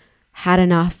like had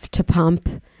enough to pump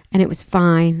and it was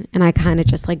fine and I kind of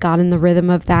just like got in the rhythm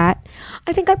of that,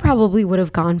 I think I probably would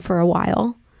have gone for a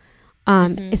while.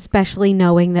 Especially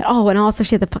knowing that, and also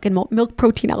she had the fucking milk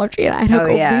protein allergy and I had to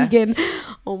go vegan.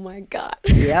 Oh my God.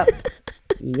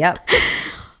 Yep.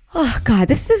 Oh God,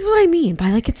 this is what I mean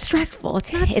by like it's stressful.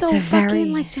 It's not so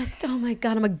fucking like just, oh my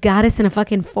God, I'm a goddess in a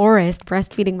fucking forest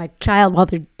breastfeeding my child while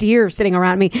there's deer sitting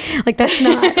around me. Like that's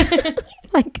not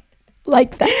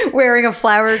like that. Wearing a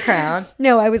flower crown.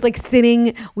 No, I was like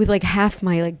sitting with like half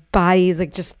my like bodies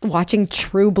like just watching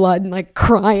True Blood and like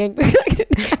crying.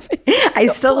 I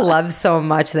still love so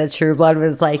much that True Blood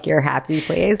was like your happy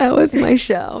place. That was my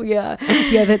show. Yeah.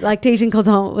 Yeah. The Lactation Comes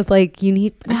Home was like, you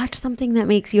need to watch something that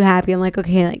makes you happy. I'm like,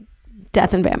 okay, like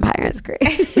Death and Vampire is great.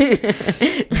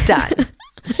 Done.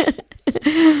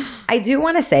 I do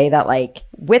want to say that like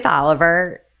with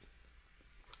Oliver,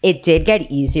 it did get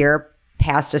easier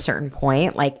past a certain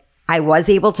point. Like I was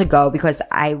able to go because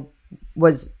I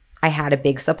had a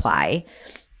big supply.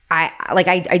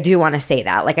 I do want to say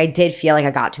that. Like I did feel like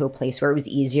I got to a place where it was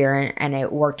easier and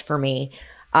it worked for me.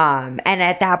 And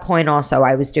at that point also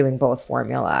I was doing both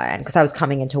formula and because I was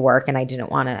coming into work and I didn't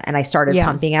want to, and I started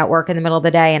pumping at work in the middle of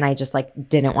the day and I just like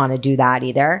didn't want to do that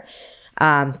either.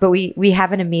 But we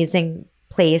have an amazing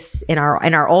place in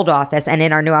our old office and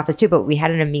in our new office too, but we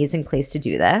had an amazing place to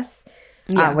do this.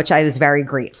 Which I was very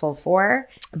grateful for.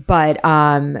 But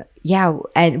and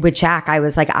with Jack, I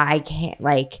was like, I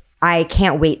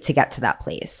can't wait to get to that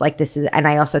place. Like this is, and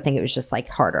I also think it was just like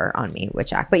harder on me with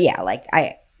Jack. But yeah, like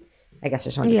I guess I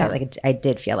just wanted to say like I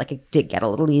did feel like it did get a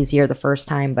little easier the first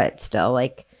time, but still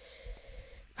like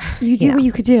you do what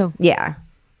you could do. Yeah,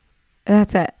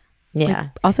 that's it. Yeah. Like,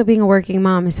 also being a working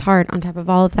mom is hard on top of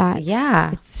all of that.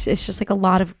 Yeah, it's just like a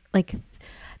lot of like.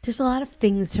 There's a lot of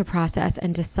things to process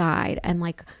and decide and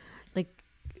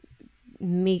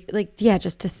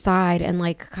just decide and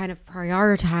like kind of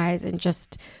prioritize and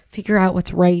just figure out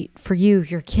what's right for you,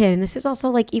 your kid. And this is also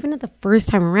like, even at the first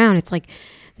time around, it's like,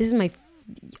 this is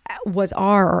was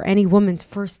or any woman's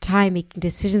first time making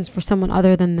decisions for someone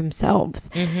other than themselves.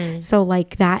 So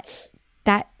like that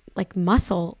like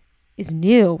muscle is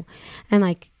new and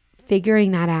like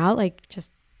figuring that out, like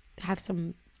just have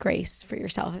some grace for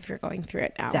yourself if you're going through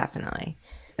it now. Definitely.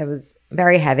 It was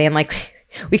very heavy and like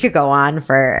we could go on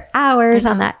for hours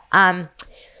on that.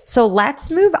 So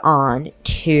let's move on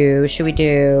to, should we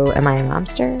do Am I a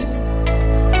Momster?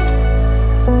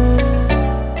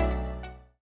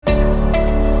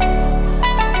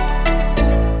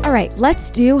 All right, let's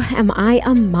do Am I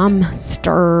a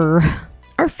Momster?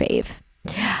 Our fave.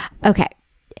 Okay.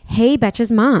 Hey,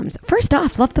 Betches moms. First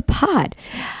off, love the pod.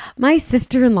 My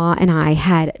sister-in-law and I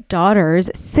had daughters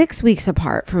 6 weeks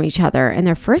apart from each other, and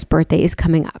their first birthday is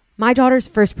coming up. My daughter's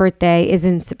first birthday is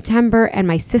in September, and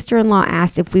my sister-in-law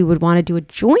asked if we would want to do a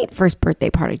joint first birthday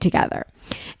party together.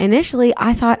 Initially,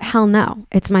 I thought, hell no,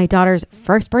 it's my daughter's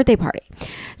first birthday party.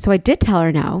 So I did tell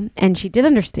her no, and she did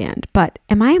understand. But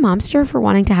am I a momster for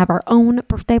wanting to have our own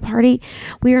birthday party?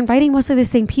 We are inviting mostly the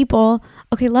same people.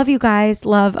 Okay, love you guys.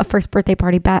 Love a first birthday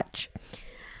party batch.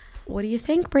 What do you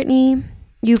think, Brittany?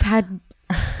 You've had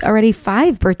already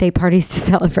 5 birthday parties to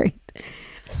celebrate.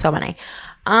 So many.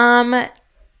 I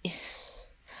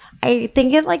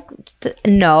think it like,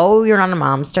 no, you're not a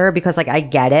momster because like I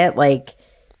get it. Like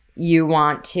you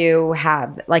want to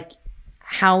have like,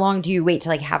 how long do you wait to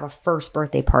like have a first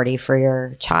birthday party for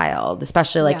your child,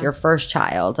 especially like your first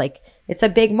child? Like it's a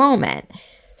big moment.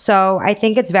 So I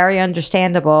think it's very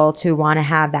understandable to want to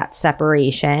have that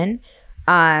separation.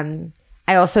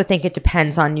 I also think it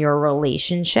depends on your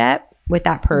relationship with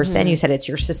that person. You said it's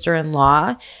your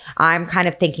sister-in-law. I'm kind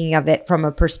of thinking of it from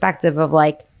a perspective of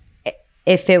like,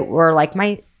 if it were like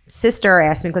my sister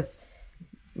asked me, because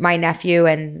my nephew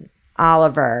and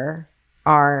Oliver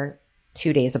are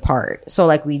 2 days apart. So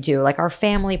like we do like our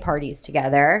family parties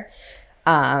together.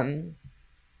 And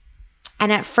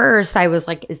at first I was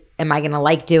like, am I going to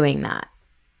like doing that?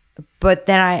 But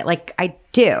then I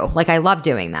do. Like I love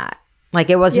doing that. Like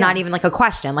it was not even like a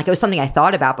question. Like it was something I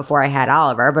thought about before I had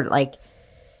Oliver, but like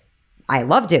I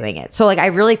love doing it. So like I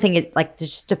really think it like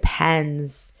just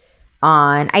depends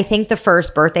on, I think the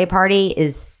first birthday party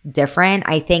is different.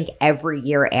 I think every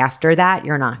year after that,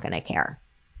 you're not going to care.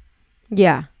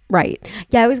 Yeah, right.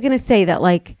 Yeah, I was going to say that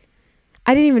like,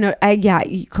 I didn't even know.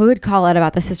 You could call out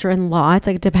about the sister-in-law. It's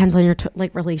like, it depends on your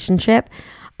like relationship.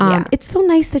 It's so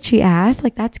nice that she asked.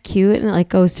 Like, that's cute. And it like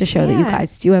goes to show that you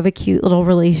guys do have a cute little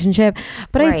relationship.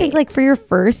 But I think like for your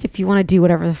first, if you want to do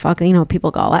whatever the fuck, you know,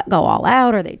 people go all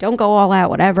out or they don't go all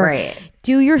out, whatever. Right.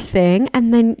 Do your thing.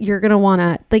 And then you're going to want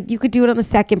to, like, you could do it on the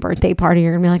second birthday party.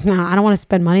 You're going to be like, nah, I don't want to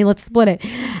spend money. Let's split it.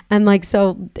 And like,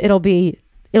 so it'll be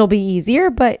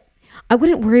easier. But I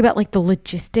wouldn't worry about like the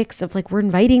logistics of like, we're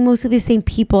inviting most of the same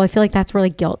people. I feel like that's where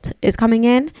like guilt is coming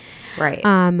in. Right.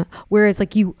 Whereas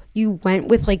like you went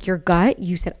with like your gut,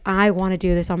 you said, I want to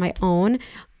do this on my own.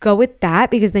 Go with that,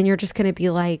 because then you're just going to be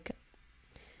like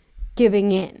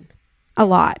giving in a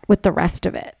lot with the rest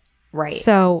of it. Right.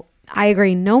 So I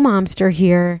agree. No momster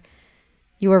here.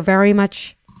 You are very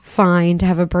much fine to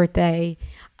have a birthday.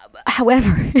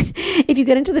 However, if you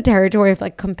get into the territory of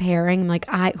like comparing, like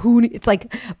it's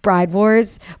like bride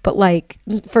wars, but like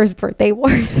first birthday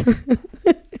wars.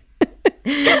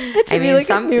 I mean, like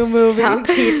some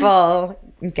people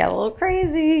get a little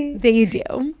crazy. They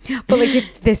do. But like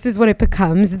if this is what it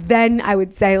becomes, then I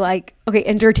would say like, okay,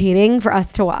 entertaining for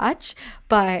us to watch,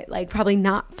 but like probably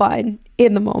not fun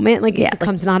in the moment. Like it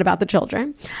becomes not about the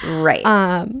children.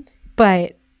 Right.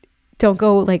 But don't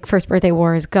go like first birthday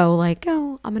wars. Go like,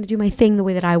 oh, I'm going to do my thing the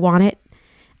way that I want it.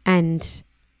 And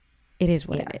it is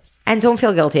what it is. And don't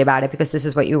feel guilty about it, because this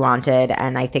is what you wanted.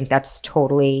 And I think that's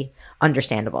totally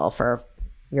understandable for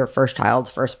your first child's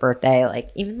first birthday.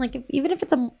 Like even if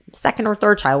it's a second or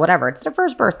third child, whatever, it's their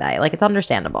first birthday. Like it's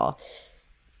understandable.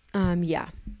 Yeah,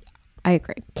 I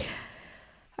agree.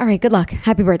 All right. Good luck.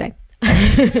 Happy birthday.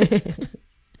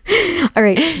 All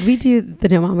right. Should we do the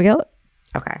No Mama Guilt?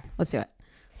 Okay. Let's do it.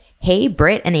 Hey,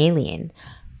 Britt and Aileen.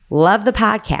 Love the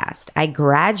podcast. I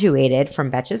graduated from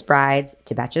Betches Brides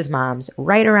to Betches Moms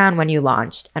right around when you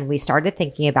launched, and we started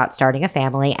thinking about starting a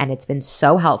family, and it's been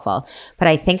so helpful. But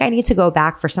I think I need to go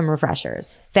back for some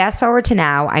refreshers. Fast forward to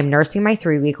now, I'm nursing my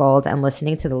 3-week-old and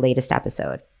listening to the latest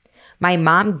episode. My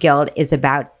mom guilt is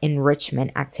about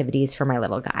enrichment activities for my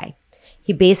little guy.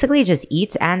 He basically just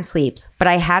eats and sleeps, but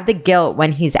I have the guilt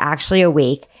when he's actually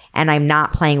awake and I'm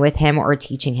not playing with him or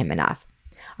teaching him enough.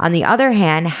 On the other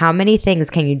hand, how many things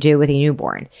can you do with a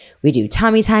newborn? We do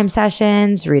tummy time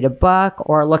sessions, read a book,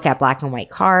 or look at black and white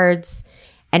cards.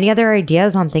 Any other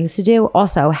ideas on things to do?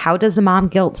 Also, how does the mom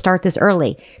guilt start this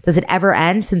early? Does it ever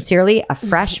end? Sincerely, a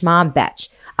fresh mom betch.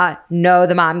 No,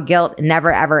 the mom guilt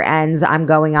never ever ends. I'm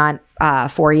going on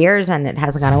 4 years and it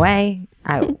hasn't gone away.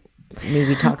 I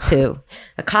maybe talk to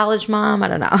a college mom. I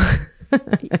don't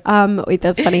know. Wait,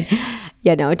 that's funny.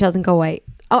 Yeah, no, it doesn't go away.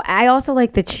 Oh, I also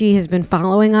like that she has been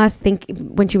following us.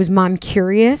 When she was Mom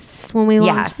Curious when we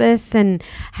launched this, and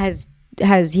has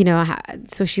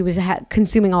so she was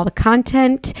consuming all the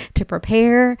content to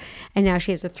prepare, and now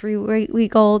she has a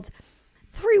 3-week-old.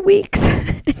 3 weeks.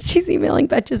 She's emailing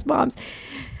Betches Moms.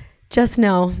 Just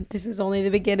know this is only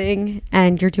the beginning,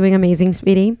 and you're doing amazing,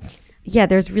 sweetie. Yeah,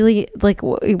 there's really like,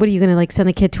 what are you gonna like send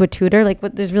the kid to a tutor? Like,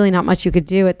 there's really not much you could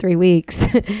do at 3 weeks.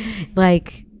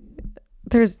 Like,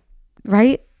 there's.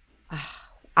 Right?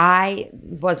 I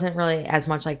wasn't really as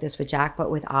much like this with Jack,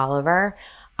 but with Oliver,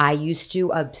 I used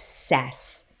to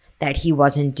obsess that he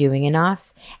wasn't doing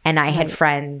enough. And I had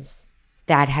friends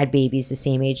that had babies the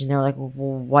same age, and they're like, well,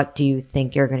 what do you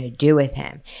think you're going to do with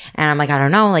him? And I'm like, I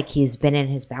don't know. Like, he's been in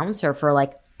his bouncer for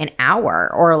like an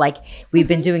hour, or like we've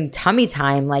been doing tummy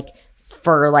time like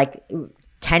for like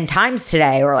 10 times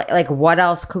today, or like what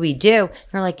else could we do?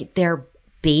 They're like, they're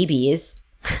babies.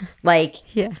 Like,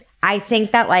 yeah. I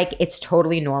think that like it's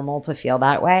totally normal to feel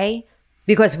that way,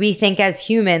 because we think as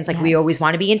humans, like we always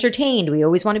want to be entertained. We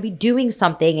always want to be doing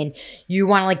something, and you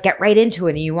want to like get right into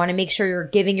it, and you want to make sure you're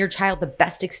giving your child the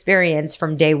best experience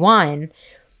from day one.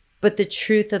 But the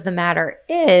truth of the matter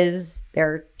is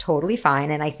they're totally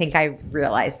fine. And I think I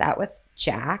realized that with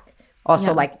Jack.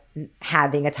 Also, like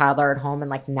having a toddler at home and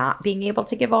like not being able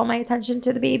to give all my attention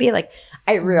to the baby. Like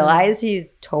I realize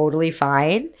he's totally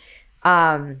fine.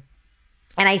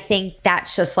 And I think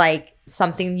that's just like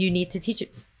something you need to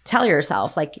tell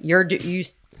yourself. Like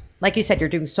like you said, you're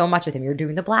doing so much with him. You're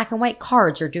doing the black and white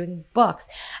cards. You're doing books.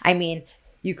 I mean,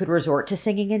 you could resort to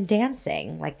singing and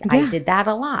dancing. Like I did that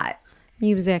a lot.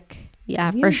 Music.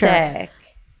 Yeah, for sure.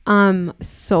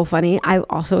 So funny. I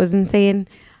also was insane.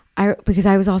 Because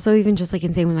I was also even just like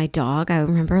insane with my dog. I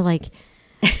remember like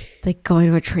going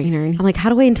to a trainer and I'm like, how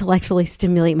do I intellectually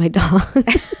stimulate my dog?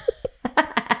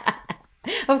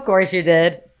 Of course you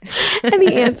did. And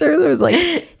the answer was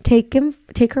like,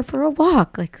 take her for a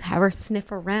walk, like have her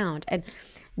sniff around. And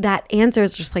that answer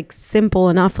is just like simple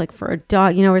enough, like for a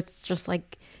dog, you know, it's just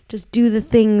like, just do the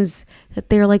things that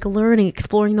they're like learning,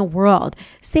 exploring the world.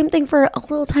 Same thing for a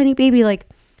little tiny baby, like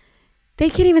they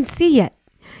can't even see yet.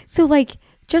 So like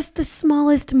just the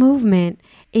smallest movement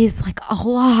is like a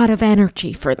lot of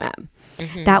energy for them.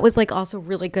 Mm-hmm. That was like also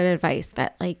really good advice,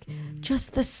 that like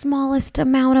just the smallest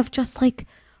amount of just like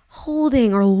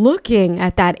holding or looking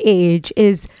at that age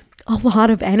is a lot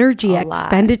of energy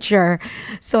expenditure.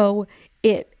 So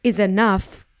it is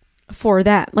enough for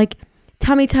that. Like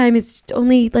tummy time is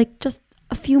only like just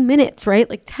a few minutes, right?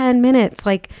 Like 10 minutes.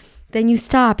 Like then you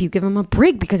stop, you give them a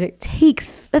break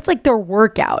because that's like their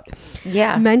workout.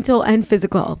 Yeah. Mental and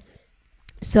physical.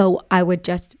 So I would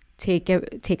just take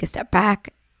a step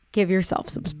back, give yourself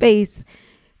some space.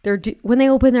 When they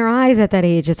open their eyes at that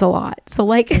age, it's a lot. So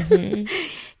like,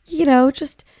 you know,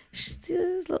 just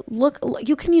look,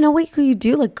 you can, you know, what could you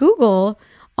do? Like Google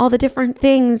all the different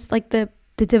things, like the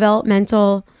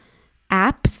developmental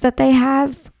apps that they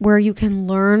have where you can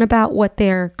learn about what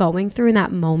they're going through in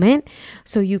that moment.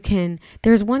 So you can,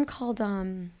 there's one called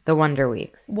the Wonder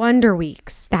Weeks. Wonder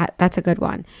Weeks. That's a good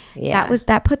one. Yeah.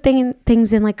 That put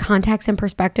things in like context and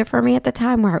perspective for me at the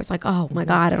time, where I was like, oh my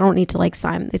God, I don't need to like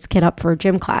sign this kid up for a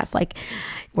gym class, like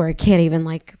where I can't even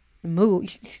like move,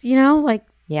 you know, like,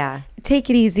 yeah, take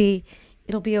it easy.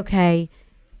 It'll be okay.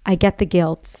 I get the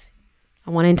guilt.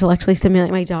 I want to intellectually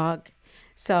stimulate my dog.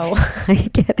 So I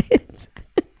get it.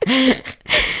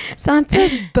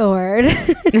 Sansa's bored.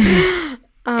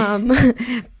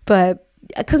 But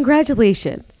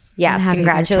congratulations. Yes,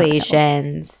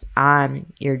 congratulations.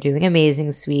 You're doing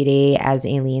amazing, sweetie, as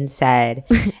Aileen said.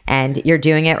 And you're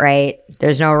doing it right.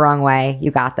 There's no wrong way.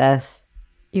 You got this.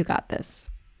 You got this.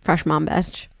 Fresh mom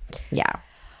bitch. Yeah.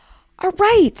 All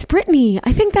right, Brittany.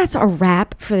 I think that's a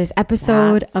wrap for this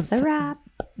episode of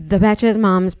the Betches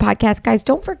Moms podcast. Guys,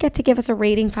 don't forget to give us a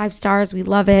rating, 5 stars. We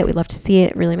love it. We love to see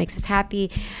it. It really makes us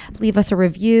happy. Leave us a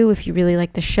review if you really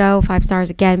like the show. 5 stars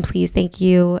again, please. Thank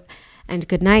you. And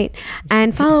good night.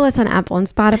 And follow us on Apple and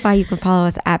Spotify. You can follow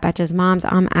us at Betches Moms.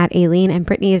 I'm at Aileen, and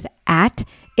Brittany is at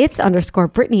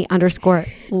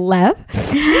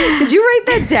its_Brittany_Lev. Did you write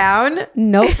that down?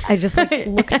 Nope. I just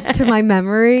looked to my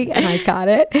memory and I got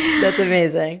it. That's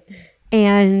amazing.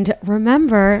 And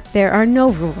remember, there are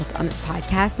no rules on this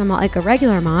podcast. I'm not like a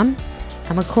regular mom.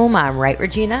 I'm a cool mom, right,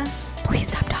 Regina? Please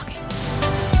stop talking.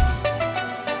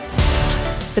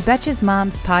 The Betches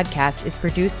Moms podcast is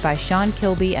produced by Sean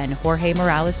Kilby and Jorge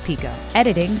Morales-Pico.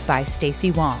 Editing by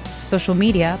Stacey Wong. Social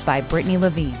media by Brittany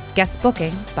Levine. Guest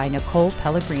booking by Nicole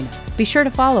Pellegrino. Be sure to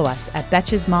follow us at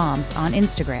Betches Moms on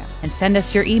Instagram and send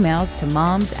us your emails to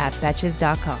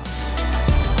moms@betches.com.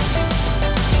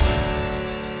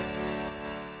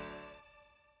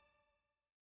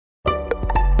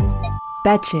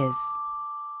 Betches.